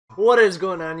What is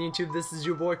going on YouTube? This is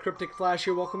your boy Kryptic Flash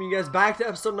here. Welcome you guys back to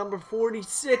episode number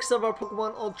 46 of our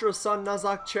Pokemon Ultra Sun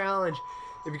Nuzlocke challenge.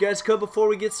 If you guys could, before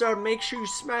we get started, make sure you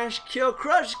smash, kill,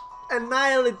 crush,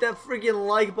 annihilate that freaking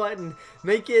like button.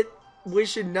 Make it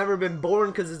wish it never been born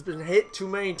because it's been hit too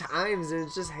many times and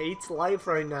it just hates life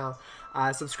right now.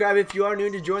 Subscribe if you are new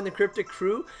to join the Kryptic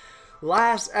crew.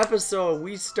 Last episode,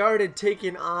 we started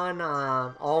taking on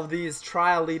all of these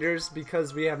trial leaders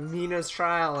because we have Nina's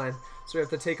trial, and so we have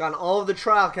to take on all of the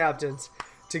trial captains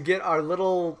to get our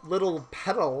little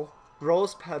petal,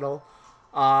 rose petal,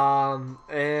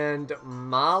 and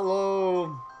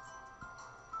Malo.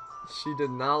 She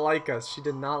did not like us. She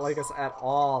did not like us at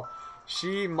all.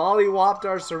 She mollywopped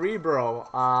our Cerebro,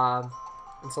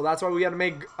 and so that's why we had to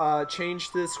make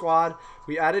change to the squad.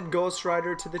 We added Ghost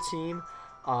Rider to the team.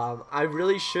 I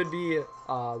really should be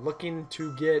looking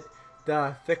to get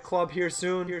the Thick Club here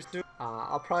soon.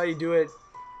 I'll probably do it,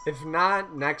 if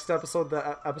not next episode,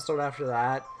 the episode after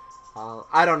that.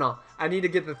 I don't know. I need to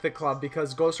get the Thick Club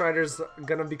because Ghost Rider's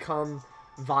gonna become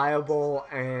viable,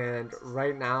 and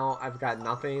right now I've got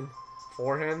nothing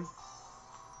for him.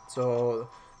 So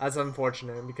that's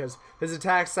unfortunate because his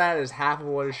attack stat is half of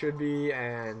what it should be,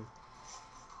 and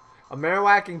a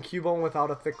Marowak and Cubone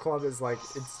without a Thick Club is like,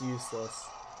 it's useless.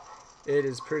 It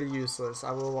is pretty useless.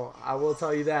 I will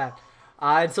tell you that.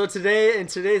 And so today, in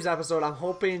today's episode, I'm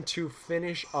hoping to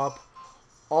finish up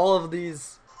all of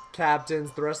these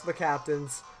captains, the rest of the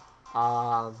captains.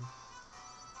 I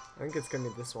think it's gonna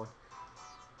be this one.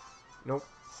 Nope.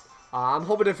 I'm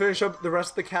hoping to finish up the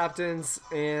rest of the captains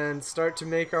and start to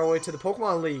make our way to the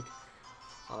Pokemon League.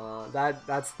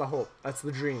 That's the hope. That's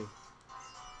the dream.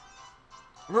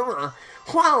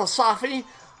 Well, Sophie,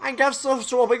 I guess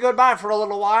this will be goodbye for a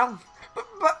little while.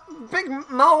 But Big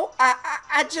Mo,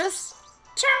 I just...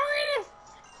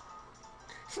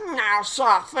 Now,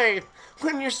 Sophie,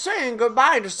 when you're saying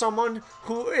goodbye to someone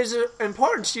who is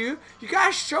important to you, you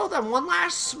gotta show them one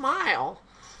last smile.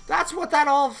 That's what that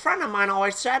old friend of mine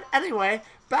always said. Anyway,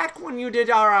 back when you did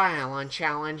our island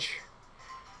challenge.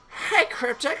 Hey,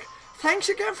 Kryptic, thanks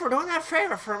again for doing that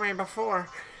favor for me before.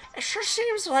 It sure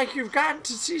seems like you've gotten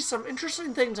to see some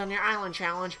interesting things on your island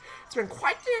challenge. It's been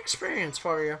quite the experience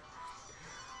for you.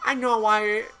 I know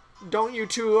why don't you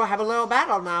two have a little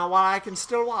battle now while I can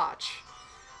still watch.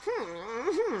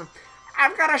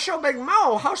 I've got to show Big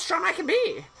Mo how strong I can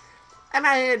be. And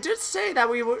I did say that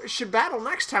we should battle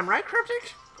next time, right,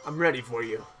 Kryptic? I'm ready for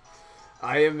you.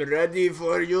 I am ready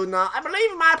for you now. I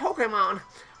believe in my Pokemon.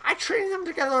 I trained them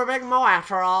together with Big Mo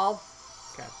after all.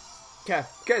 Okay,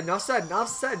 enough said, enough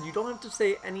said. You don't have to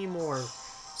say any more,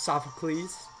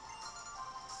 Sophocles.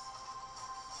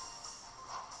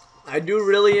 I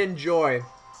really enjoy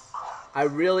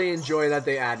that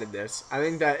they added this. I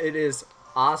think that it is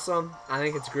awesome. I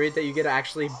think it's great that you get to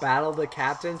actually battle the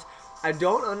captains. I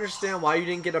don't understand why you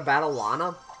didn't get a battle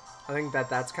Lana. I think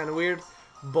that that's kind of weird.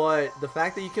 But the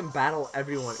fact that you can battle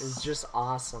everyone is just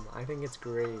awesome. I think it's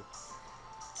great.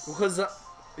 Because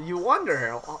you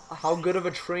wonder, how good of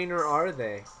a trainer are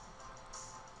they?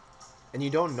 And you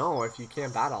don't know if you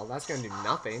can't battle. That's going to do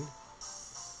nothing.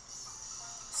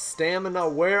 Stamina,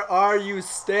 where are you,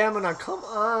 Stamina? Come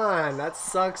on, that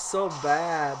sucks so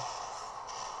bad.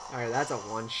 Alright, that's a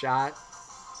one-shot.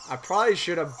 I probably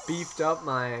should have beefed up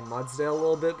my Mudsdale a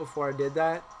little bit before I did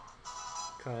that.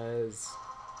 Because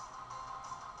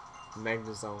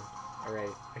Magnezone.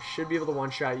 Alright, I should be able to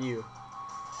one-shot you.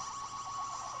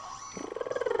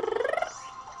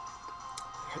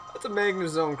 That's a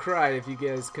Magnezone cry, if you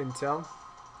guys couldn't tell.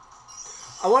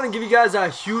 I want to give you guys a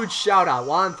huge shout out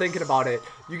while I'm thinking about it.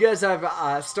 You guys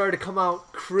have started to come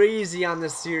out crazy on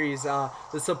this series. The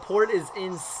support is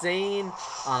insane.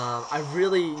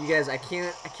 You guys, I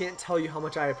can't tell you how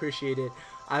much I appreciate it.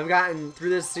 I've gotten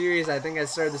through this series. I think I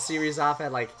started the series off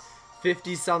at like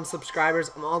 50 some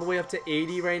subscribers. I'm all the way up to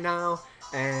 80 right now,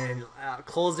 and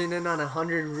closing in on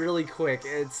 100 really quick.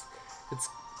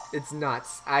 It's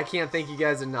nuts. I can't thank you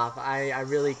guys enough. I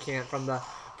really can't. From the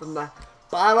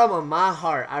bottom of my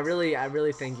heart, I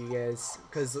really thank you guys,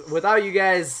 because without you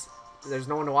guys, there's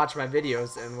no one to watch my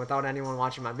videos, and without anyone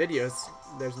watching my videos,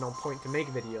 there's no point to make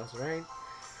videos, right?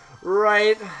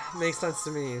 Right, makes sense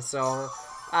to me. So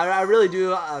I really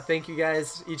do thank you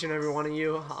guys, each and every one of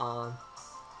you,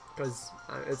 because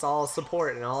it's all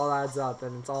support and all adds up,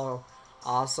 and it's all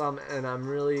awesome, and I'm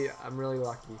really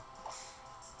lucky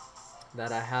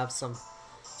that I have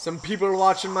some people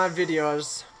watching my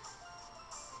videos.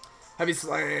 Heavy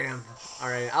Slam.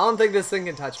 Alright, I don't think this thing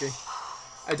can touch me.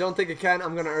 I don't think it can.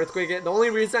 I'm going to Earthquake it. The only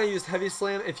reason I used Heavy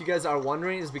Slam, if you guys are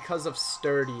wondering, is because of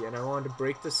Sturdy. And I wanted to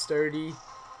break the Sturdy.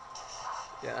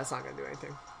 Yeah, that's not going to do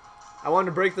anything. I wanted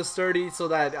to break the sturdy so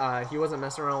that he wasn't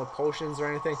messing around with potions or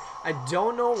anything. I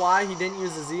don't know why he didn't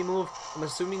use the Z move. I'm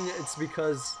assuming it's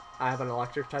because I have an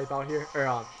electric type out here,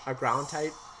 or a ground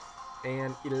type,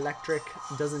 and electric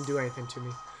doesn't do anything to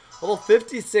me. Level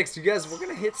 56, you guys, we're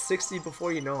gonna hit 60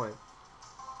 before you know it.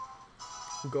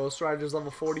 Ghost Rider's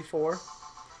level 44.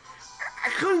 I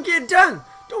couldn't get it done.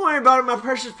 Don't worry about it, my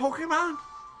precious Pokemon.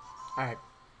 Alright,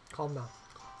 calm down.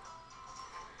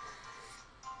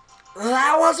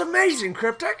 That was amazing,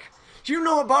 Kryptic. You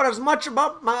know about as much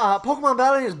about my Pokemon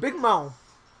battling as Big Mo.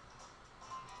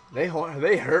 They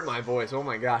hurt my voice, oh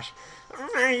my gosh.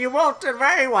 You both did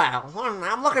very well.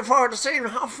 I'm looking forward to seeing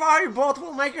how far you both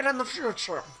will make it in the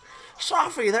future.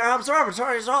 Sophie, their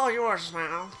observatory is all yours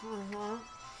now.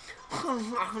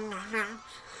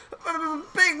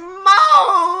 Big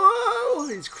Mo!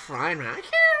 He's crying right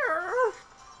here.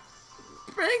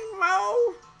 Big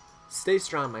Mo! Stay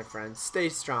strong, my friend. Stay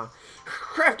strong.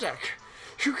 Kryptic,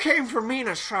 you came for me in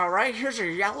a straw, right? Here's your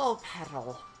yellow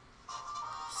petal.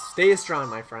 Stay strong,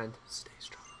 my friend. Stay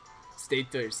strong. Stay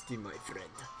thirsty, my friend.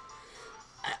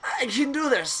 I can do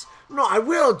this. No, I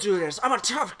will do this. I'm a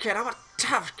tough kid. I'm a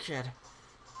tough kid.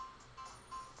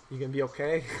 You gonna be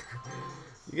okay?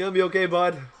 You gonna be okay,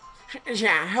 bud?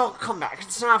 Yeah, he'll come back.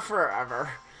 It's not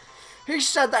forever. He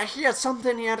said that he had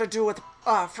something he had to do with,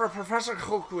 for Professor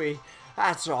Kukui.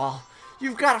 That's all.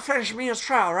 You've got to finish Mia's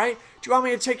trial, right? Do you want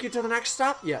me to take you to the next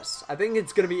step? Yes. I think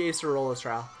it's gonna be Acerola's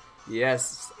trial.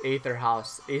 Yes, Aether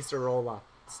House. Acerola.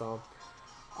 So,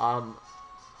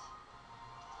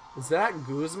 is that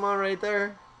Guzma right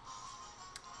there?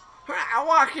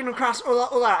 Walking across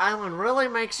Ula Island really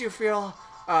makes you feel,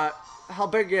 how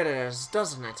big it is,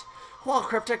 doesn't it? Well,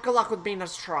 Kryptic, good luck with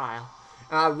Mina's trial.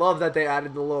 And I love that they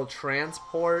added the little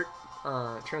transportation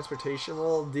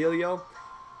little dealio,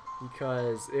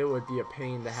 because it would be a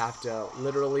pain to have to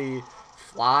literally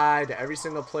fly to every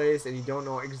single place and you don't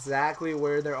know exactly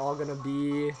where they're all gonna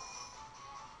be.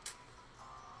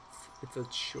 It's a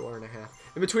chore and a half.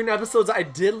 In between episodes, I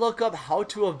did look up how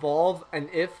to evolve and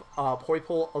if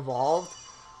Poipole evolved.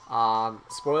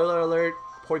 Spoiler alert,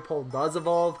 Poipole does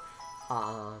evolve.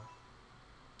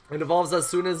 It evolves as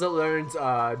soon as it learns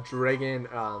Dragon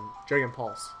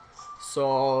Pulse.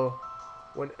 So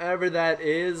whenever that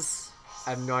is, I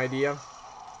have no idea.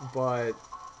 But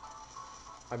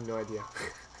I have no idea.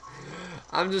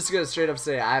 I'm just gonna straight up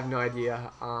say I have no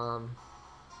idea.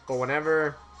 But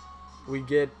whenever we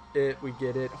get it, we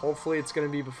get it. Hopefully it's gonna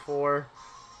be before.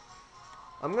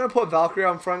 I'm gonna put Valkyrie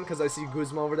on front because I see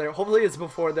Guzma over there. Hopefully it's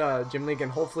before the Gym League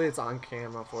and hopefully it's on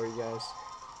camera for you guys.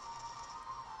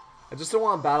 I just don't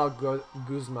want to battle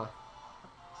Guzma.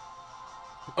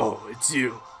 Oh, it's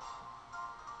you.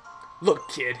 Look,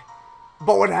 kid.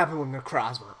 But what happened with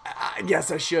Necrozma? I guess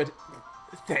I should.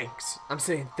 Thanks. I'm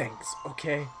saying thanks,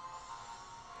 okay?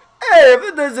 Hey, if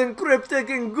it isn't Kryptic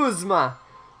and Guzma,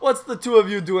 what's the two of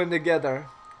you doing together?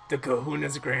 The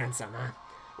Kahuna's grandson, huh?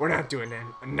 We're not doing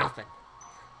nothing.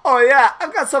 Oh yeah,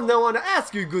 I've got something I want to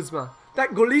ask you, Guzma.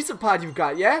 That Golisopod you've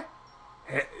got, yeah?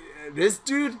 Hey, this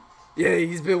dude? Yeah,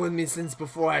 he's been with me since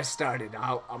before I started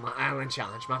out on my island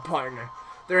challenge, my partner.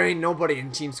 There ain't nobody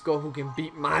in Team Skull who can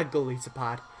beat my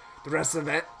Golisopod. The rest of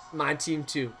it, my team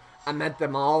too. I met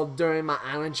them all during my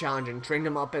island challenge and trained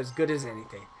them up as good as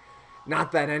anything.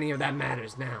 Not that any of that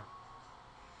matters now.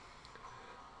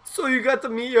 So you got to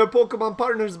meet your Pokemon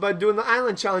partners by doing the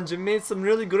island challenge and made some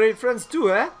really great friends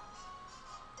too, eh?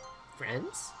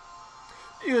 Friends?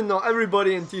 You know,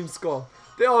 everybody in Team Skull.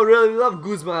 They all really love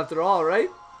Guzma after all, right?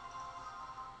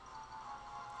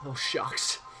 Oh,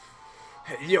 shucks.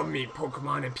 You'll meet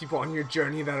Pokemon and people on your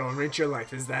journey that'll enrich your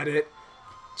life, is that it?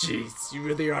 Jeez, you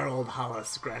really are old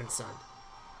Hollis' grandson.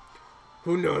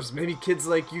 Who knows, maybe kids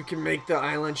like you can make the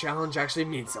island challenge actually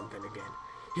mean something again.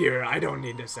 Here, I don't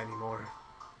need this anymore.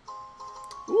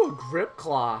 Ooh, a Grip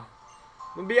Claw.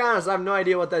 I'm gonna be honest, I have no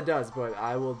idea what that does, but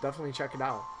I will definitely check it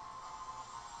out.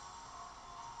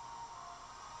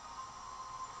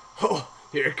 Oh,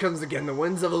 here it comes again. The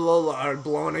winds of Alola are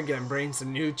blowing again, bringing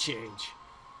some new change.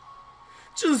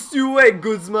 Just you wait,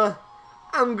 Guzma.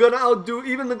 I'm gonna outdo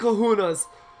even the Kahunas.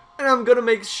 And I'm gonna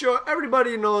make sure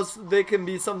everybody knows they can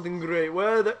be something great,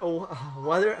 whether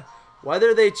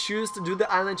they choose to do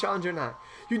the island challenge or not.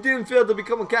 You didn't fail to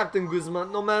become a captain, Guzma,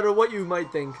 no matter what you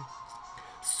might think.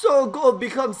 So go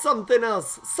become something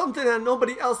else, something that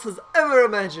nobody else has ever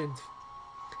imagined.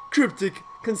 Kryptic,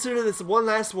 consider this one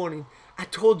last warning. I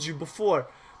told you before,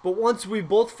 but once we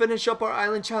both finish up our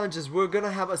island challenges, we're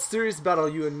gonna have a serious battle,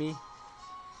 you and me.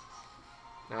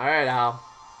 Alright, Al.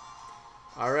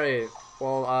 Alright.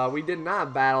 Well, we did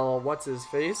not battle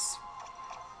what's-his-face.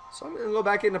 So I'm gonna go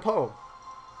back into Poe.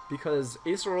 because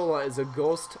Acerola is a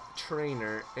ghost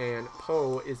trainer and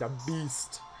Poe is a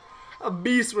beast. A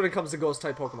beast when it comes to ghost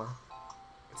type Pokemon.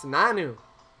 It's Nanu.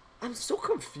 I'm so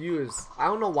confused. I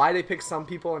don't know why they pick some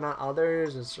people and not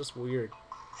others. It's just weird.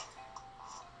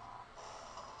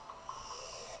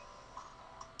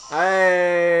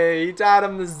 Hey, he taught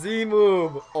him the Z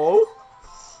move. Oh?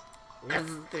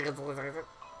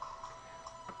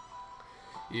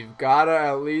 You've gotta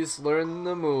at least learn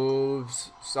the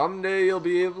moves. Someday you'll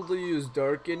be able to use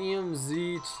Darkinium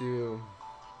Z too.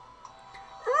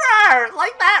 Rawr,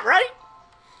 like that, right?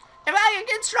 If I could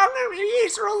get stronger, maybe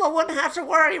Acerola wouldn't have to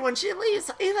worry when she leaves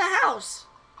the house.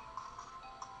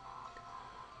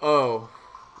 Oh,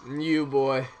 you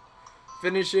boy.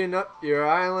 Finishing up your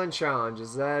island challenge,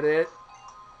 is that it?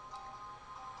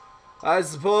 I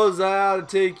suppose I ought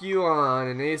to take you on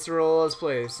in Acerola's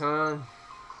place, huh?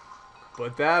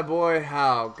 But that boy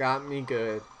Hal got me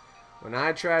good when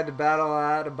I tried to battle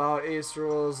at about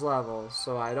Acerola's level,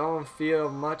 so I don't feel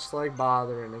much like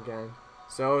bothering again.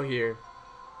 So here,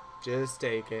 just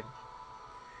take it.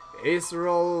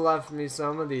 Acerola left me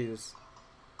some of these,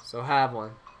 so have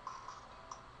one.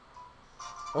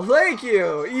 Well, thank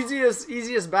you!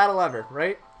 Easiest battle ever,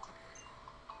 right?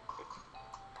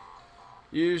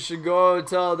 You should go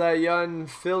tell that young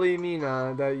filly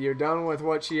Mina that you're done with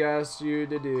what she asked you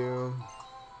to do.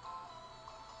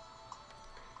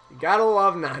 You gotta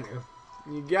love Nanu.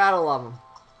 You gotta love him.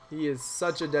 He is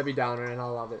such a Debbie Downer and I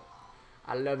love it.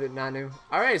 I love it, Nanu.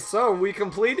 Alright, so we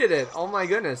completed it. Oh my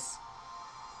goodness.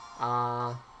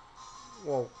 Whoa.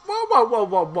 Whoa, whoa, whoa,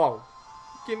 whoa, whoa.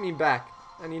 Get me back.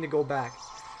 I need to go back.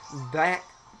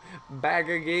 Back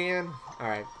again.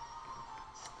 Alright.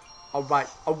 Alright,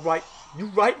 alright. You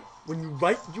right. When you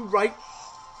right, you right.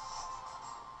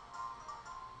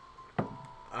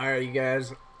 Alright, you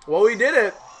guys. Well, we did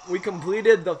it. We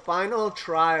completed the final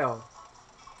trial.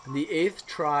 The 8th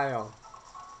trial.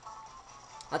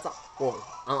 That's a... Whoa.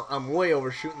 I'm way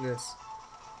overshooting this.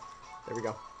 There we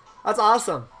go. That's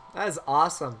awesome. That is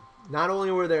awesome. Not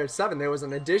only were there 7, there was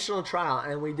an additional trial,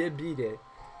 and we did beat it.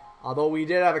 Although we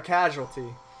did have a casualty.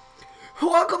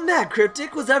 Welcome back,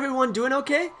 Kryptic. Was everyone doing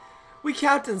okay? We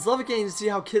captains love getting to see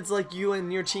how kids like you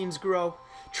and your teams grow.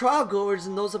 Trial goers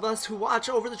and those of us who watch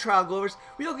over the trial goers,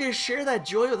 we all get to share that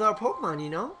joy with our Pokemon,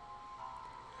 you know?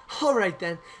 Alright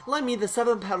then, lend me the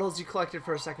 7 petals you collected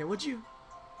for a second, would you?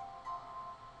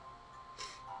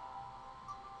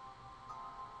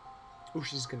 Ooh,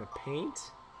 she's gonna paint?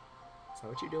 Is that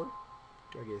what you're doing?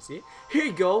 Do I get to see it? Here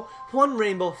you go, 1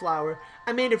 rainbow flower.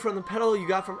 I made it from the petal you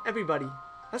got from everybody.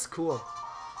 That's cool.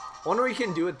 I wonder what you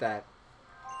can do with that.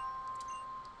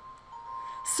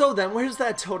 So then, where's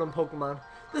that totem Pokemon?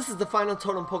 This is the final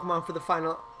totem Pokemon for the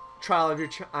final trial of your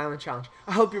island challenge.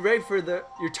 I hope you're ready for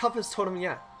your toughest totem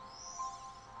yet.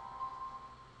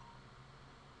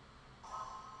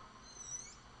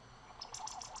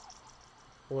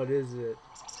 What is it?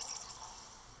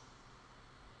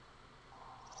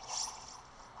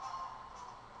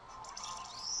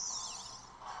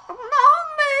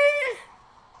 Mommy!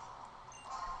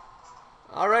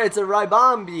 Alright, it's a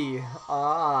Ribombi.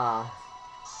 Ah.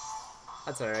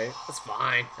 That's alright. That's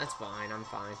fine. That's fine. I'm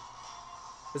fine.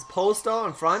 Is Posto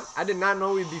in front? I did not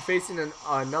know we'd be facing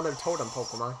another totem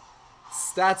Pokemon.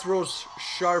 Stats rose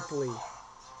sharply.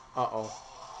 Uh-oh.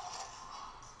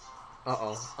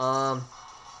 Uh-oh.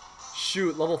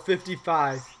 Shoot, level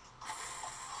 55.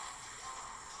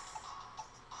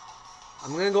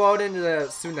 I'm gonna go out into the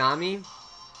Tsunami.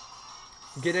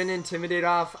 Get an Intimidate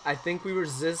off. I think we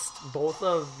resist both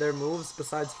of their moves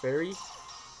besides Fairy.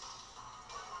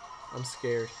 I'm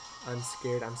scared. I'm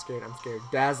scared. I'm scared. I'm scared.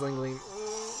 Dazzling Gleam.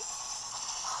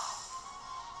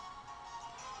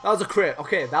 That was a crit.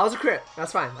 Okay, that was a crit.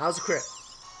 That's fine. That was a crit.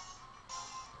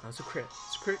 That was a crit.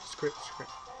 It's a crit. It's a crit. It's a crit.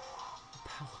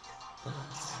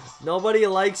 Nobody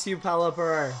likes you,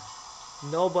 Pelipper.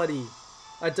 Nobody.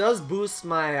 It does boost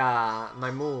my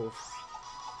my move.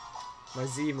 My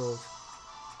Z move.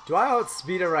 Do I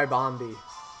outspeed a Ribombi?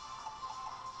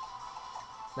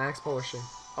 Max potion.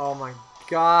 Oh my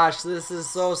gosh, this is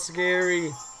so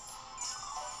scary.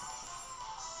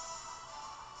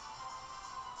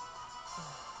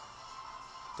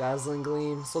 Dazzling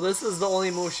Gleam. So this is the only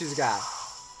move she's got.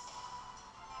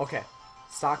 Okay.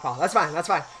 Stockpile. That's fine. That's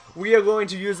fine. We are going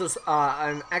to use this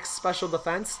an X special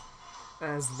defense.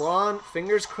 As long,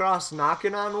 fingers crossed,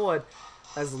 knocking on wood,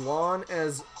 as long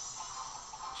as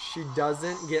she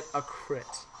doesn't get a crit,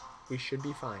 we should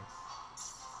be fine.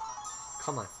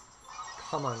 Come on.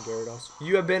 Come on, Gyarados.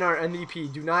 You have been our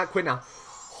MVP. Do not quit now.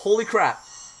 Holy crap.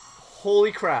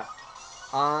 Holy crap.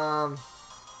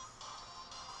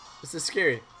 This is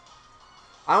scary.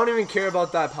 I don't even care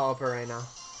about that Pelipper right now.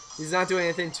 He's not doing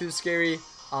anything too scary.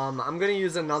 I'm going to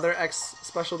use another X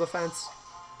special defense.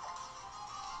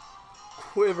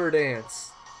 Quiver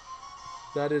Dance.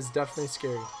 That is definitely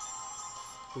scary.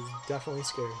 It's definitely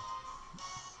scary.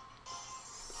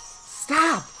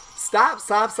 Stop! Stop,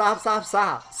 stop, stop, stop,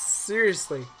 stop.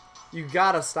 Seriously. You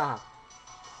gotta stop.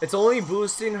 It's only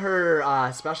boosting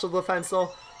her special defense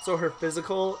though, so her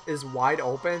physical is wide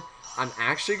open. I'm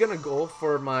actually gonna go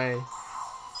for my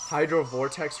Hydro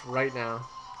Vortex right now.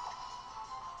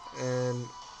 And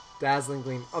Dazzling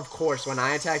Gleam. Of course, when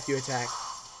I attack, you attack.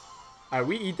 Alright,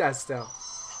 we eat that still.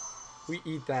 We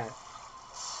eat that.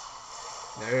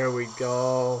 There we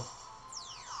go.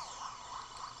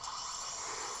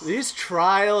 These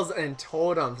trials and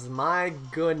totems, my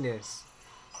goodness.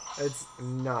 It's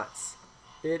nuts.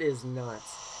 It is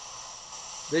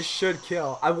nuts. This should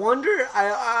kill. I wonder,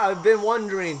 I've been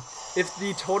wondering if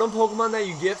the totem Pokemon that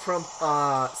you get from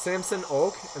Samson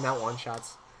Oak, and that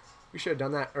one-shots. We should have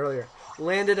done that earlier.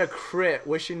 Landed a crit,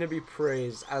 wishing to be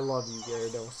praised. I love you,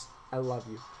 Gyarados. I love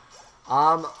you.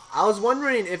 I was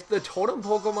wondering if the totem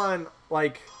Pokemon,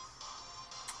 like,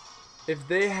 if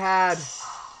they had,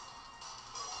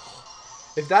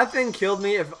 if that thing killed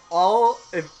me, if all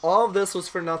of this was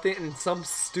for nothing and some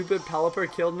stupid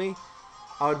Pelipper killed me,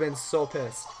 I would have been so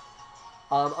pissed.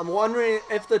 I'm wondering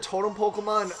if the totem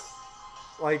Pokemon,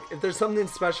 like, if there's something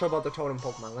special about the totem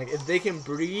Pokemon, like if they can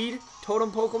breed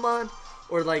totem Pokemon,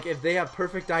 or like if they have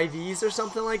perfect IVs or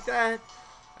something like that.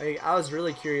 I was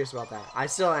really curious about that. I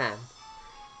still am.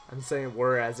 I'm saying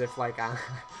we're as if like I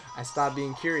stopped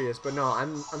being curious, but no,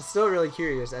 I'm still really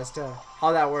curious as to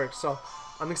how that works. So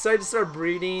I'm excited to start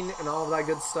breeding and all of that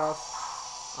good stuff.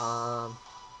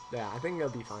 Yeah, I think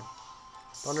it'll be fun.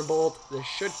 Thunderbolt, this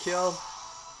should kill,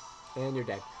 and you're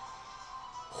dead.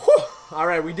 Whew! All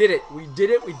right, we did it. We did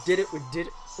it. We did it. We did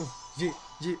it. Yeah,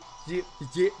 yeah, yeah,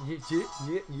 yeah, yeah, yeah,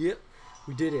 yeah, yeah.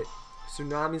 We did it.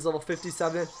 Tsunami's level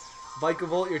 57.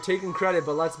 Vikavolt, you're taking credit,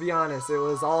 but let's be honest, it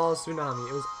was all Tsunami.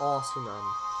 It was all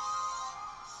Tsunami.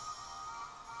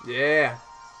 Yeah.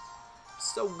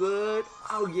 So good.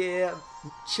 Oh, yeah.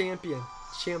 Champion.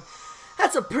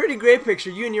 That's a pretty great picture.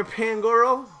 You and your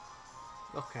Pangoro.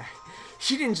 Okay.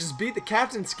 She didn't just beat the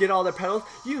captains to get all their petals.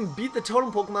 You even beat the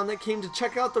totem Pokemon that came to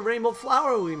check out the rainbow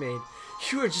flower we made.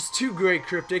 You are just too great,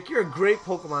 Kryptic. You're a great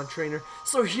Pokemon trainer.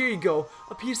 So here you go.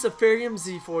 A piece of Fairyum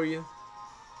Z for you.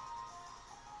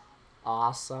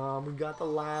 Awesome. We got the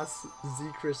last Z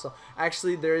Crystal.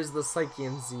 Actually, there is the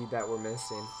Psychium Z that we're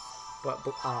missing. But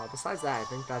besides that, I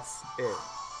think that's it.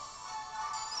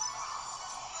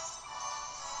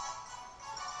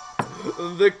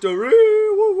 Victory!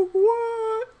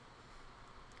 What?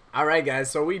 Alright,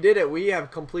 guys. So we did it. We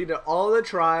have completed all the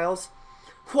trials.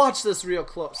 Watch this real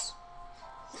close.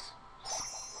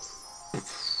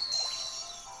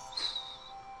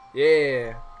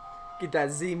 Yeah. Get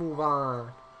that Z move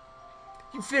on.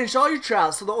 You finished all your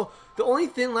trials, so the only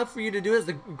thing left for you to do is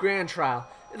the grand trial.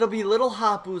 It'll be Little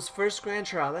Hapu's first grand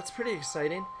trial. That's pretty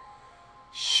exciting.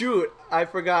 Shoot, I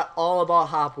forgot all about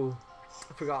Hapu.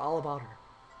 I forgot all about her.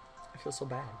 I feel so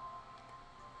bad.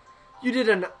 You did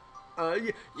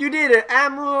an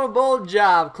admirable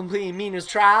job completing Mina's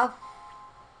trial.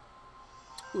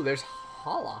 Ooh, there's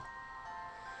Hala.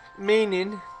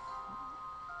 Meaning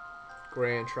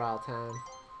grand trial time.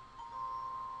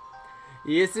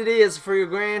 Yes, it is for your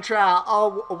grand trial.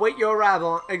 I'll await your arrival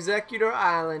on Executor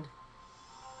Island.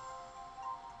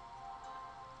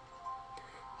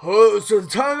 Oh, so the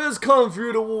time has come for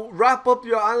you to wrap up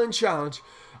your island challenge.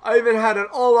 I even had an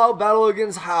all-out battle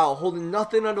against Hal, holding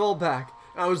nothing at all back.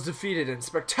 I was defeated in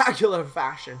spectacular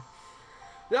fashion.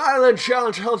 The island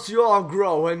challenge helps you all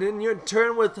grow, and in your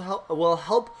turn will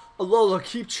help Alola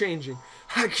keep changing.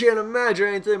 I can't imagine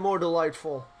anything more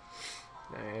delightful.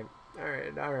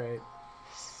 Alright.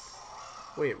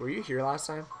 Wait, were you here last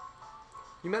time?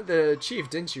 You met the chief,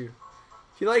 didn't you?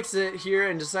 He likes it here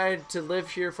and decided to live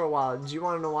here for a while. Do you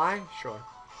want to know why? Sure.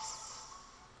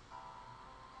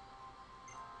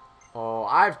 Oh,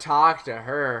 I've talked to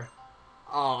her.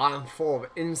 Oh, I'm full of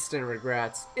instant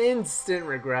regrets. Instant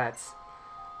regrets.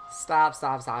 Stop.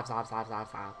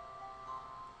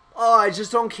 Oh, I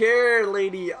just don't care,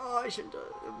 lady. Oh, I shouldn't.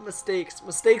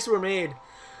 Mistakes were made.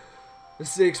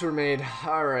 Mistakes were made.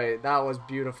 Alright, that was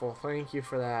beautiful. Thank you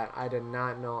for that. I did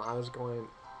not know I was going...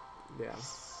 Yeah.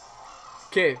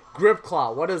 Okay, Grip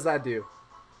Claw. What does that do?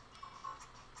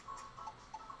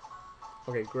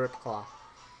 Okay, Grip Claw.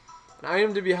 An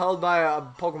item to be held by a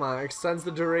Pokemon. Extends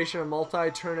the duration of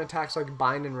multi-turn attacks like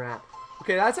Bind and Wrap.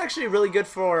 Okay, that's actually really good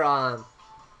for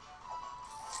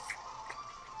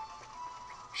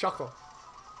Shuckle.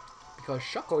 a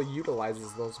Shuckle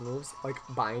utilizes those moves, like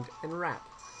Bind and Wrap.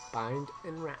 Bind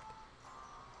and Wrap.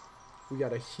 We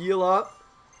gotta heal up.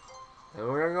 And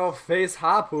we're gonna go face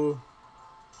Hapu.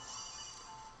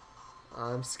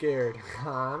 I'm scared.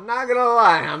 I'm not gonna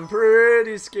lie, I'm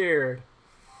pretty scared.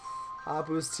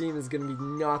 Hapu's team is gonna be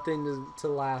nothing to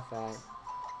laugh at.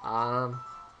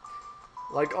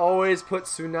 Like always, put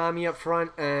Tsunami up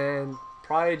front and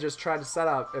probably just try to set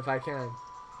up if I can.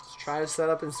 Just try to set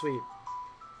up and sweep.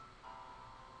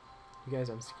 You guys,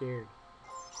 I'm scared.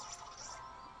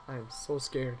 I am so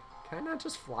scared. Can I not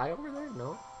just fly over there?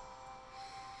 No.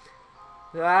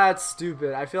 That's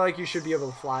stupid. I feel like you should be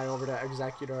able to fly over to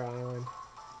Executor Island.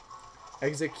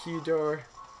 Executor.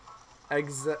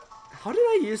 How did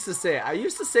I used to say it? I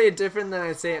used to say it different than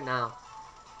I say it now.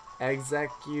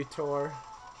 Executor.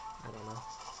 I don't know.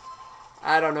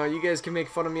 I don't know. You guys can make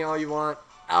fun of me all you want.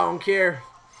 I don't care.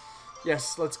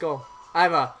 Yes, let's go. I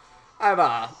have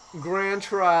a grand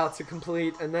trial to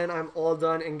complete, and then I'm all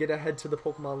done and get ahead to the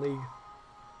Pokemon League.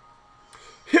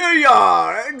 Here you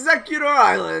are, Executor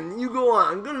Island. You go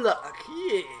on. Good luck.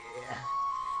 Yeah.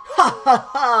 Ha ha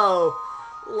ha.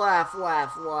 Laugh,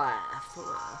 laugh, laugh.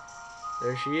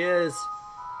 There she is.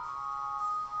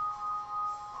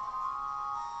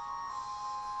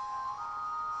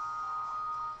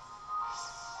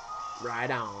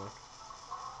 Right on.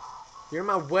 You're in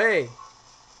my way.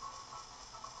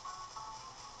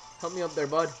 Help me up there,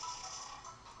 bud.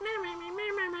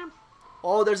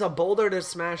 Oh, there's a boulder to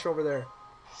smash over there.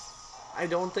 I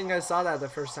don't think I saw that the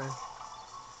first time.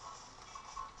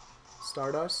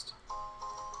 Stardust.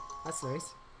 That's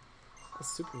nice. That's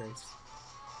super nice.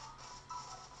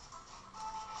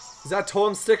 Is that a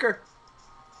totem sticker?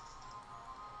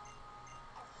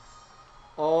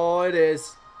 Oh, it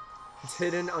is. It's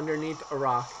hidden underneath a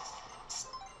rock.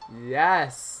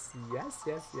 Yes. Yes,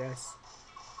 yes, yes.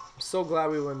 I'm so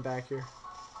glad we went back here.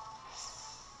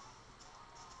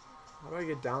 How do I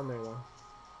get down there, though?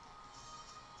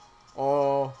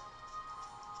 Oh.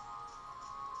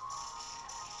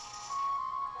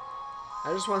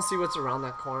 I just want to see what's around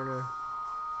that corner.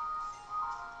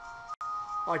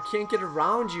 Oh, I can't get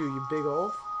around you, you big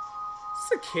oaf. Is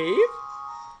this a cave?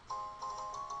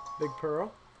 Big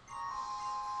Pearl?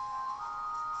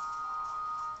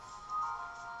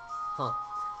 Huh.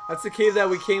 That's the cave that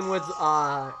we came with,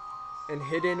 and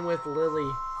hidden with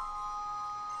Lily.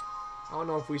 I don't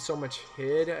know if we so much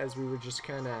hid as we were just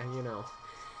kind of, you know,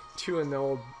 doing the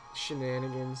old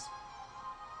shenanigans.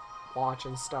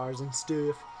 Watching stars and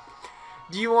stuff.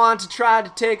 Do you want to try to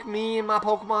take me and my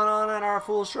Pokemon on at our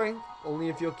full strength? Only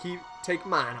if you'll take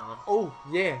mine on. Oh,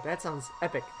 yeah, that sounds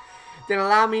epic. Then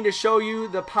allow me to show you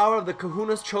the power of the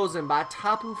Kahunas chosen by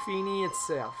Tapu Fini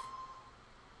itself.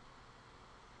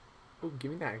 Oh,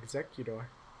 give me that Executor.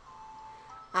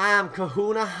 I am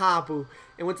Kahuna Hapu,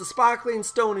 and with the sparkling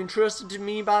stone entrusted to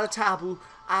me by the Tapu,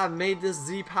 I have made this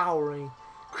Z-Power Ring.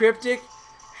 Kryptic,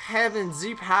 having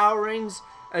Z-Power Rings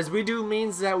as we do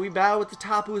means that we battle with the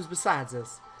Tapus besides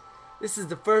us. This is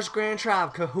the first grand trial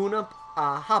of Kahuna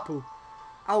Hapu.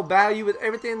 I will battle you with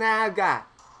everything that I've got.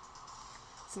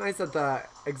 It's nice that the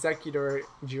Executor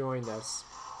joined us.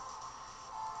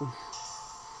 Oof.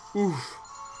 Oof.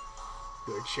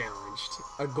 You're challenged.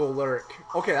 A Golurk.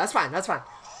 Okay, that's fine. That's fine.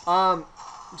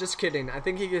 Just kidding. I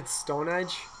think he gets Stone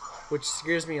Edge, which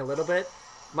scares me a little bit.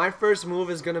 My first move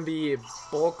is gonna be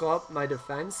bulk up my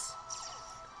defense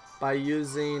by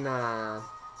using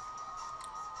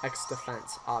X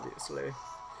defense, obviously.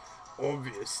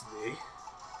 Obviously.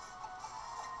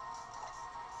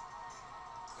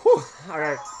 Whew.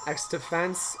 Alright, X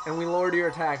defense, and we lowered your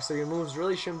attack, so your moves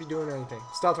really shouldn't be doing anything.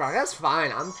 Stealth Rock, that's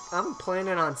fine. I'm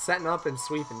planning on setting up and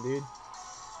sweeping, dude.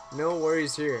 No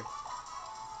worries here.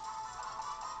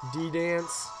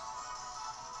 D-Dance.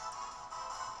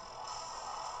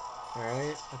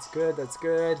 Alright, that's good, that's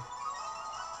good.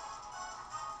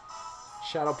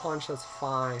 Shadow Punch, that's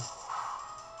fine.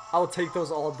 I'll take those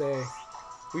all day.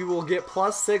 We will get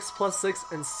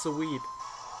 +6, and sweep.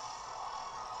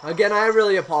 Again, I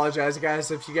really apologize, guys,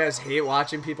 if you guys hate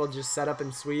watching people just set up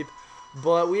and sweep.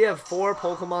 But we have 4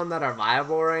 Pokemon that are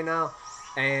viable right now,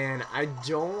 and I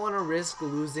don't want to risk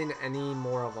losing any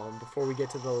more of them before we get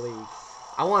to the league.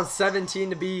 I want 17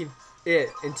 to be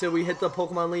it until we hit the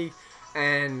Pokemon League,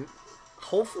 and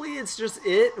hopefully it's just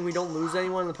it, and we don't lose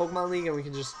anyone in the Pokemon League, and we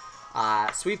can just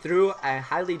sweep through. I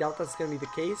highly doubt that's going to be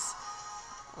the case.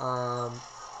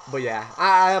 But yeah,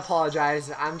 I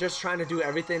apologize. I'm just trying to do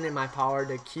everything in my power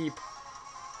to keep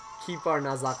our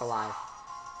Nuzlocke alive.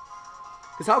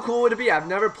 Because how cool would it be? I've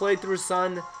never played through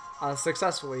Sun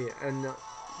successfully and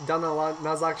done a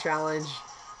Nuzlocke challenge.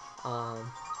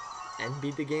 and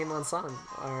beat the game on Sun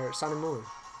or Sun and Moon.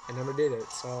 I never did it,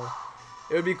 so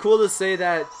it would be cool to say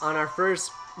that on our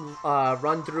first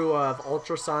run through of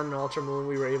Ultra Sun and Ultra Moon,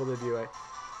 we were able to do it.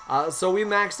 So we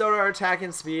maxed out our attack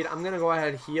and speed. I'm gonna go ahead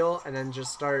and heal and then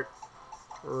just start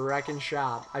wrecking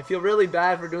shop. I feel really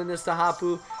bad for doing this to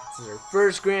Hapu. This is her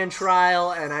first grand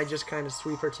trial, and I just kind of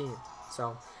sweep her team.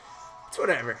 So it's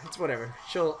whatever. It's whatever.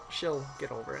 She'll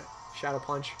get over it. Shadow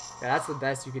Punch. Yeah, that's the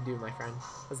best you could do, my friend.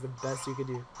 That's the best you could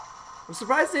do. I'm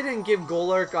surprised they didn't give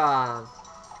Golurk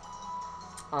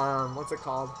what's it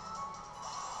called?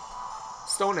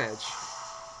 Stone Edge.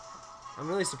 I'm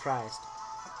really surprised.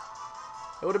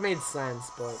 It would have made sense,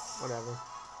 but whatever.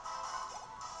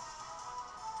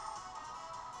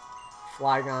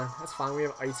 Flygon. That's fine. We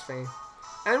have Ice Fang.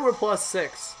 And we're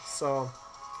 +6, so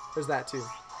there's that too.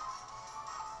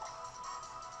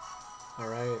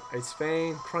 Alright, Ice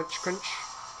Fang. Crunch, crunch.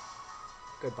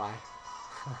 Goodbye.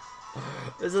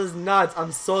 This is nuts.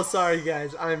 I'm so sorry,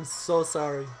 guys. I'm so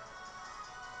sorry.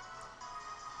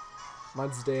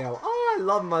 Mudsdale. Oh, I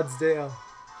love Mudsdale.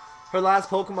 Her last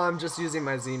Pokemon, I'm just using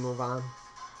my Z move on.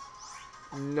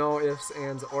 No ifs,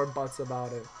 ands, or buts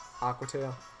about it.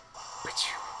 Aquatail.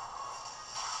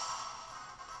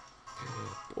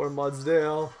 Poor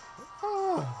Mudsdale.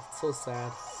 Oh, so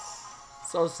sad.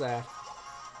 So sad.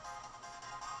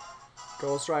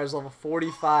 Ghost Rider's level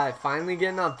 45. Finally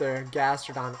getting up there.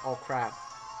 Gastrodon. Oh, crap.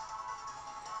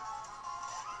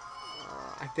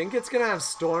 I think it's going to have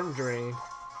Storm Drain.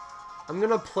 I'm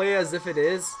going to play as if it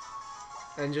is.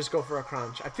 And just go for a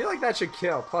crunch. I feel like that should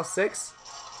kill. +6?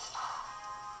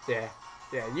 Yeah.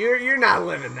 Yeah, you're not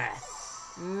living that.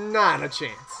 Not a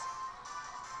chance.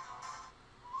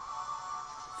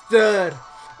 Dude,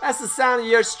 that's the sound of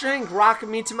your strength rocking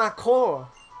me to my core.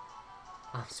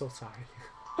 I'm so sorry.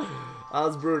 That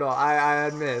was brutal. I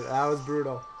admit, that was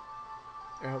brutal.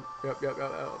 Yep.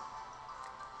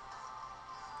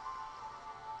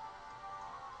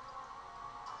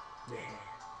 Yeah.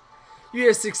 You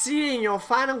have succeeded in your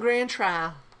final grand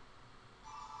trial.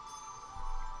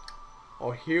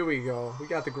 Oh, here we go. We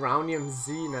got the Groundium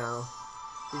Z now.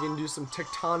 We can do some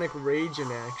Tectonic Rage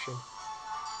in action.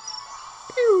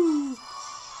 Pew!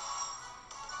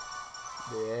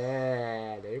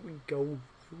 Yeah, there we go.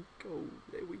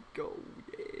 There we go.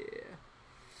 Yeah.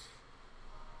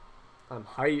 I'm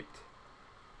hyped.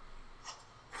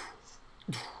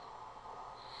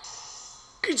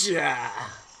 Gotcha!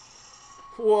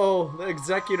 Whoa, the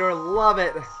Executor, love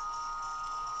it.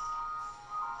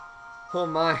 Oh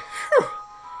my.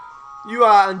 You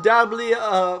are undoubtedly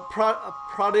a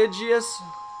prodigious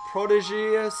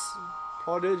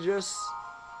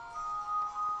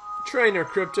trainer,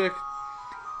 Kryptic.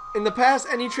 In the past,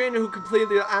 any trainer who completed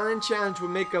the Island Challenge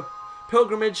would make a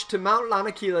pilgrimage to Mount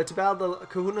Lanakila to battle the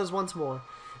Kahunas once more.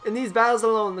 In these battles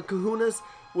alone, the Kahunas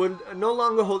would no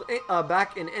longer hold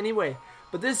back in any way.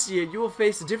 But this year, you will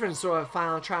face a different sort of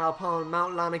final trial upon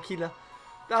Mount Lanakila.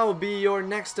 That will be your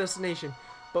next destination.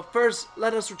 But first,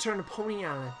 let us return to Pony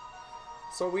Island.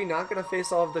 So are we not going to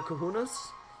face all of the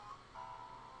Kahunas?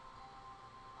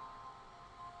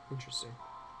 Interesting.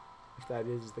 If that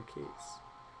is the case.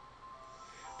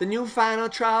 The new final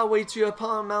trial waits you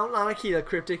upon Mount Lanakila,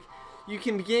 Kryptic. You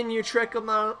can begin your trek of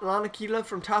Mount Lanakila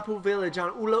from Tapu Village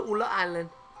on Ula Ula Island.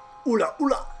 Ula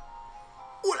Ula!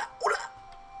 Ula Ula!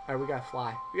 Alright, we gotta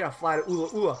fly. We gotta fly to Ula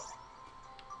Ula.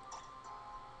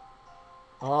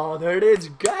 Oh, there it is.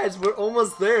 Guys, we're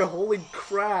almost there. Holy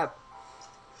crap.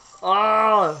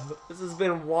 Oh, this has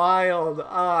been wild. Oh,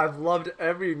 I've loved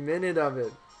every minute of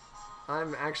it.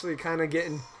 I'm actually kind of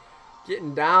getting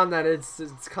down that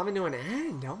it's coming to an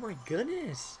end. Oh my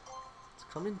goodness. It's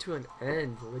coming to an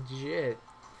end. Legit.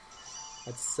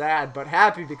 That's sad, but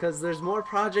happy because there's more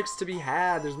projects to be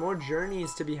had. There's more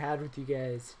journeys to be had with you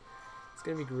guys. It's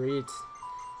going to be great.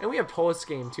 And we have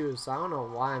post-game too, so I don't know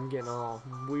why I'm getting all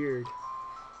weird.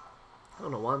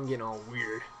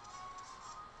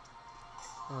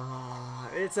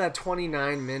 It's at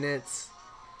 29 minutes.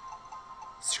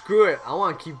 Screw it. I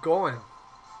want to keep going.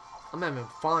 I'm having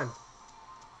fun.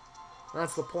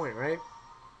 That's the point, right?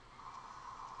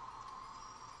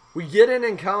 We get an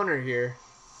encounter here.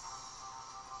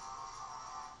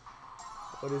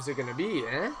 What is it going to be,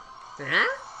 eh? Huh?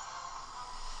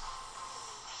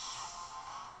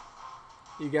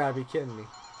 You gotta be kidding me.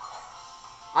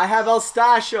 I have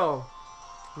Eustachio.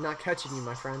 I'm not catching you,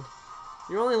 my friend.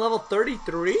 You're only level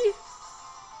 33?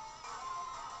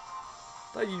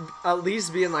 Thought you'd at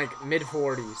least be in like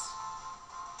mid-40s.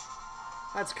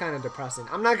 That's kind of depressing.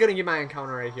 I'm not gonna get my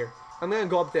encounter right here. I'm gonna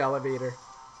go up the elevator.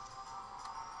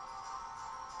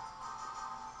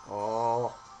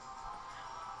 Oh.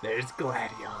 There's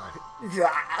Gladion.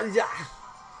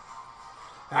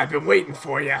 I've been waiting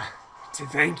for you to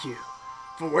thank you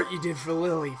for what you did for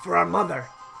Lily, for our mother.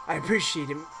 I appreciate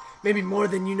it, maybe more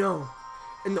than you know.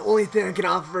 And the only thing I can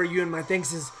offer you in my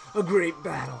thanks is a great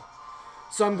battle.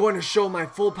 So I'm going to show my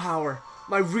full power,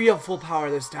 my real full power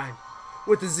this time,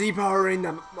 with the Z power ring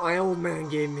that my old man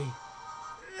gave me.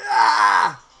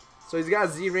 Ah! So he's got a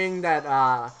Z ring that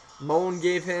Moan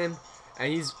gave him,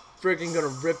 and he's freaking gonna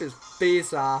rip his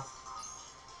face off.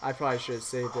 I probably should have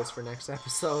saved this for next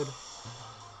episode.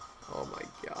 Oh my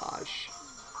gosh.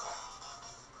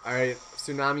 Alright,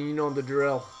 Tsunami, you know the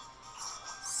drill.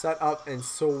 Set up and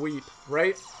sweep,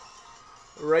 right?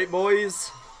 Right,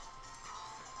 boys?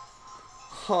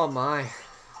 Oh my.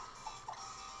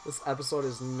 This episode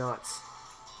is nuts.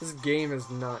 This game is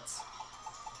nuts.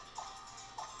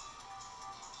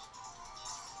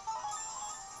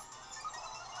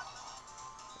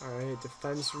 Alright,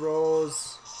 defense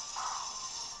rolls.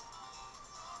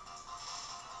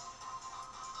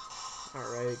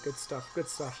 Alright, good stuff, good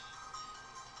stuff.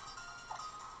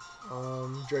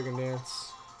 Dragon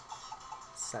Dance.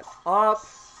 Set up.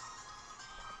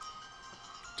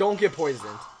 Don't get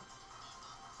poisoned.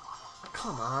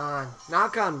 Come on.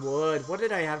 Knock on wood. What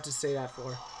did I have to say that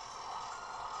for?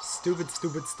 Stupid,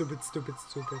 stupid, stupid, stupid,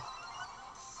 stupid.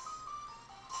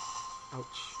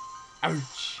 Ouch.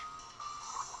 Ouch.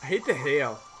 I hate the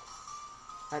hail.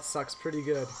 That sucks pretty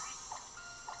good.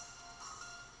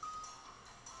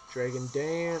 Dragon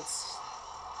Dance.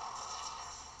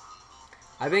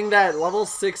 I think that level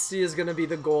 60 is gonna be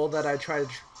the goal that I try to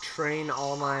train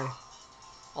all my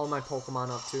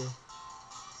Pokemon up to.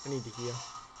 I need to heal.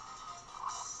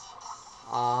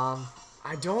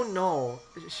 I don't know.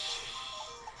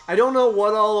 I don't know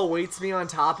what all awaits me on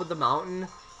top of the mountain,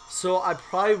 so I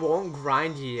probably won't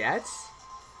grind yet.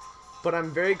 But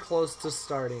I'm very close to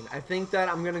starting. I think that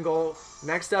I'm gonna go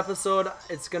next episode.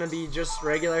 It's gonna be just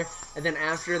regular, and then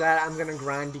after that, I'm gonna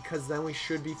grind because then we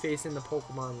should be facing the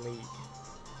Pokemon League.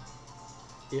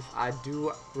 If I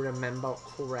do remember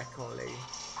correctly.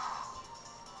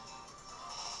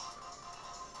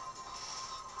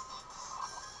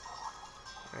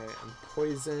 Alright, I'm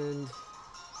poisoned.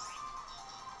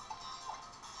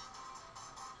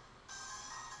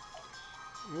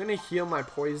 I'm gonna heal my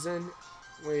poison.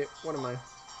 Wait, what am I?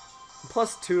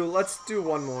 +2. Let's do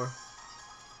one more.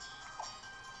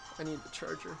 I need the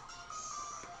charger.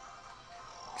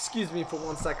 Excuse me for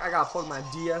one sec. I gotta plug my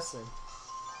DS in.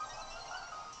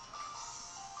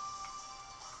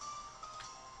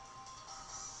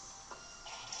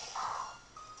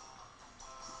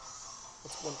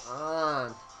 What's going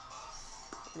on?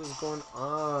 What is going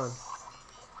on?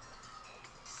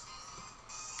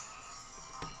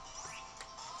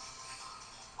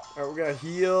 Alright, we're gonna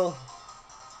heal.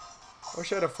 I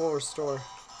wish I had a full restore.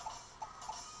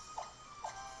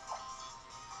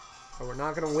 But we're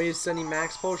not gonna waste any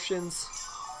max potions.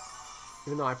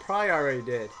 Even though I probably already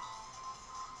did.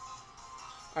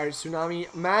 Alright,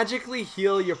 Tsunami, magically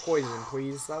heal your poison,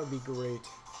 please. That would be great.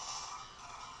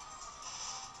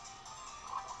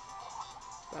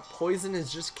 That poison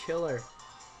is just killer.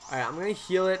 Alright, I'm gonna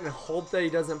heal it and hope that he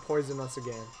doesn't poison us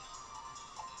again.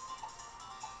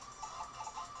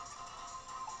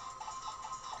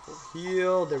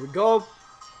 Heal. There we go.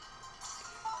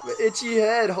 An itchy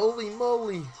head. Holy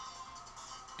moly.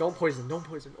 Don't poison. Don't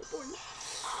poison. Don't poison.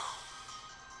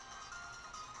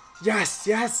 Yes.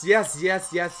 Yes. Yes.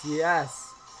 Yes. Yes.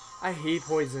 Yes. I hate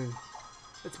poison.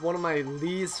 It's one of my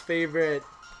least favorite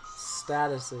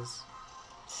statuses.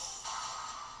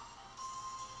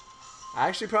 I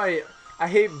actually probably... I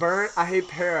hate burn. I hate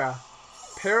para.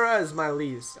 Para is my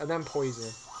least. And then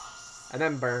poison. And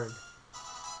then burn.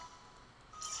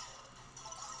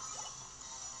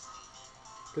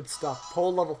 Good stuff.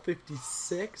 Pole level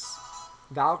 56.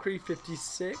 Valkyrie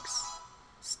 56.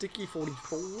 Sticky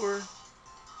 44.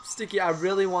 Sticky, I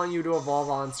really want you to evolve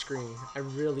on screen. I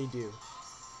really do.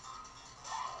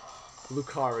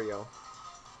 Lucario.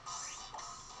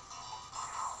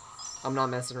 I'm not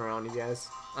messing around, you guys.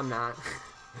 I'm not.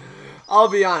 I'll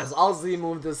be honest. I'll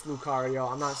Z-move this Lucario.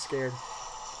 I'm not scared.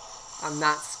 I'm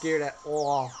not scared at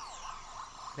all.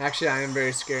 Actually, I am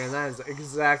very scared, and that is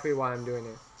exactly why I'm doing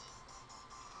it.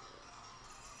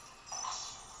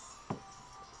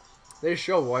 They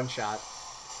show one shot.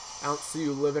 I don't see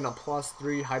you living a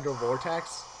 +3 Hydro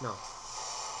Vortex. No.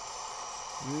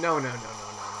 No, no, no, no,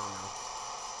 no, no, no.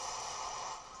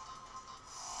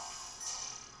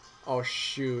 Oh,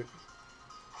 shoot.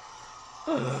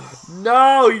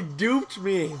 No, he duped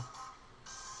me.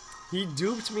 He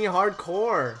duped me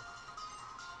hardcore.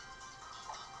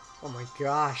 Oh my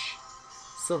gosh.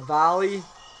 Savali.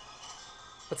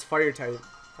 That's fire type.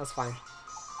 That's fine.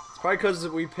 It's probably because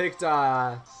we picked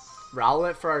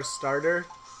Rowlet for our starter,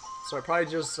 so it probably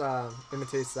just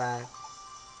imitates that.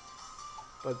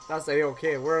 But that's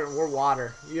a-okay. We're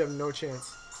water. You have no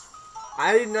chance.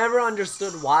 I never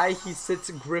understood why he sits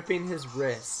gripping his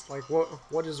wrist. Like,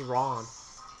 what is wrong?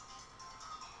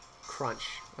 Crunch.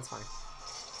 That's fine.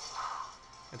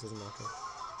 That does nothing.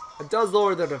 It does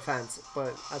lower the defense,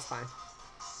 but that's fine.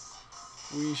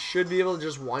 We should be able to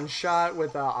just one-shot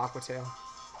with Aqua Tail.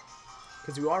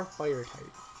 Because you are fire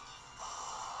type.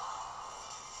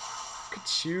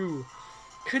 Kachu.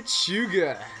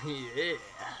 Kachuga. Yeah.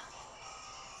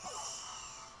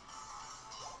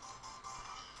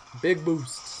 Big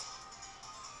boost.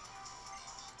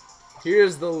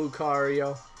 Here's the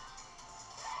Lucario.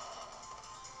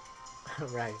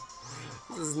 Alright.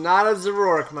 This is not a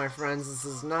Zoroark, my friends. This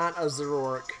is not a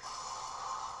Zoroark.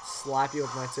 Slap you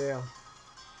with my tail.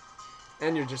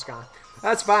 And you're just gone.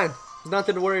 That's fine. There's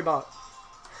nothing to worry about.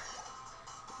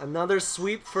 Another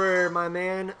sweep for my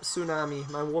man, Tsunami.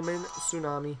 My woman,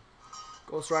 Tsunami.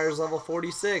 Ghost Rider's level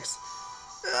 46.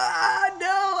 Ah,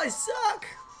 no, I suck.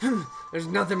 There's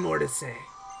nothing more to say.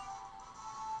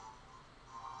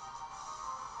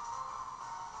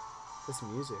 This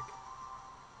music.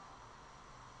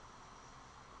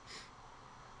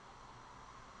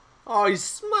 Oh, he's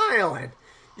smiling.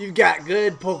 You've got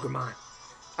good Pokemon.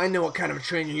 I know what kind of a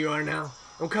trainer you are now.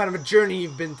 And what kind of a journey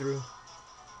you've been through.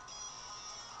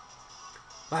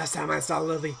 Last time I saw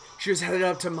Lily, she was headed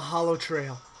up to Mahalo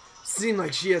Trail. Seemed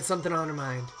like she had something on her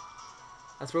mind.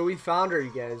 That's where we found her,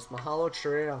 you guys. Mahalo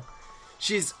Trail.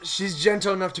 She's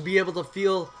gentle enough to be able to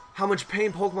feel how much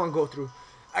pain Pokemon go through.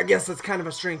 I guess that's kind of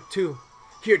a strength too.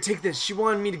 Here, take this. She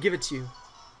wanted me to give it to you.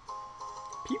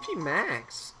 PP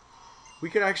Max. We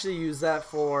could actually use that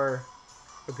for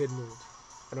a good move.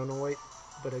 I don't know what,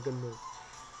 but a good move.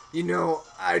 You know,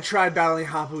 I tried battling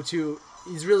Hapu too.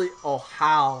 He's really,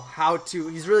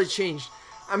 he's really changed.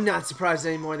 I'm not surprised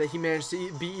anymore that he managed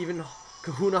to be even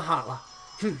Kahuna Hala.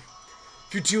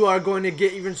 If you two are going to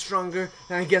get even stronger,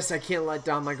 then I guess I can't let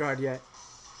down my guard yet.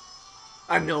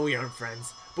 I know we aren't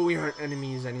friends, but we aren't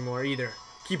enemies anymore either.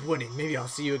 Keep winning. Maybe I'll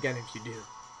see you again if you do.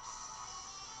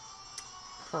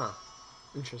 Huh.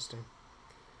 Interesting.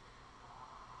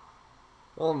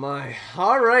 Oh my.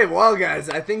 Alright, well guys,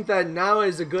 I think that now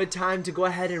is a good time to go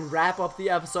ahead and wrap up the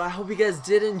episode. I hope you guys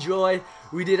did enjoy.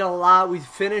 We did a lot. We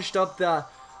finished up the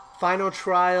final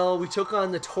trial. We took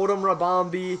on the Totem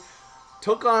Rabambi.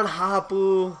 Took on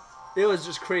Hapu. It was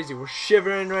just crazy. We're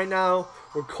shivering right now.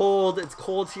 We're cold. It's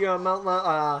cold here on Mount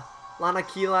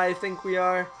Lanakila, I think we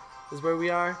are. Is where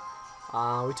we are.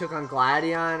 We took on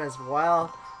Gladion as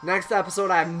well. Next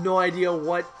episode, I have no idea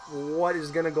what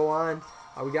is going to go on.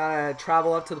 We gotta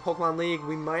travel up to the Pokemon League.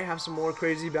 We might have some more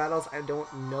crazy battles. I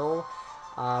don't know.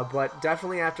 But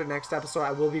definitely after next episode,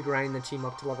 I will be grinding the team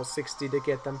up to level 60 to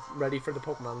get them ready for the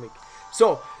Pokemon League.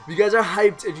 So, if you guys are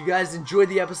hyped, if you guys enjoyed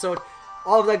the episode,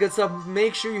 all of that good stuff,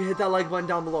 make sure you hit that like button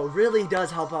down below. It really does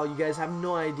help out. You guys have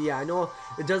no idea. I know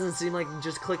it doesn't seem like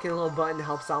just clicking a little button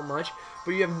helps out much,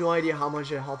 but you have no idea how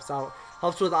much it helps out.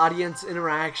 Helps with audience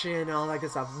interaction, all that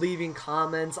good stuff. Leaving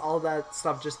comments, all that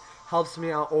stuff just helps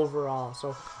me out overall.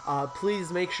 So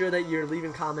please make sure that you're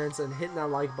leaving comments and hitting that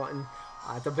like button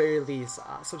at the very least.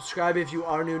 Subscribe if you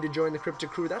are new to join the Kryptic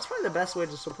crew. That's probably the best way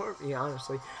to support me,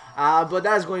 honestly. But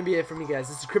that is going to be it for me, guys.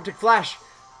 This is Kryptic Flash.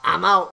 I'm out.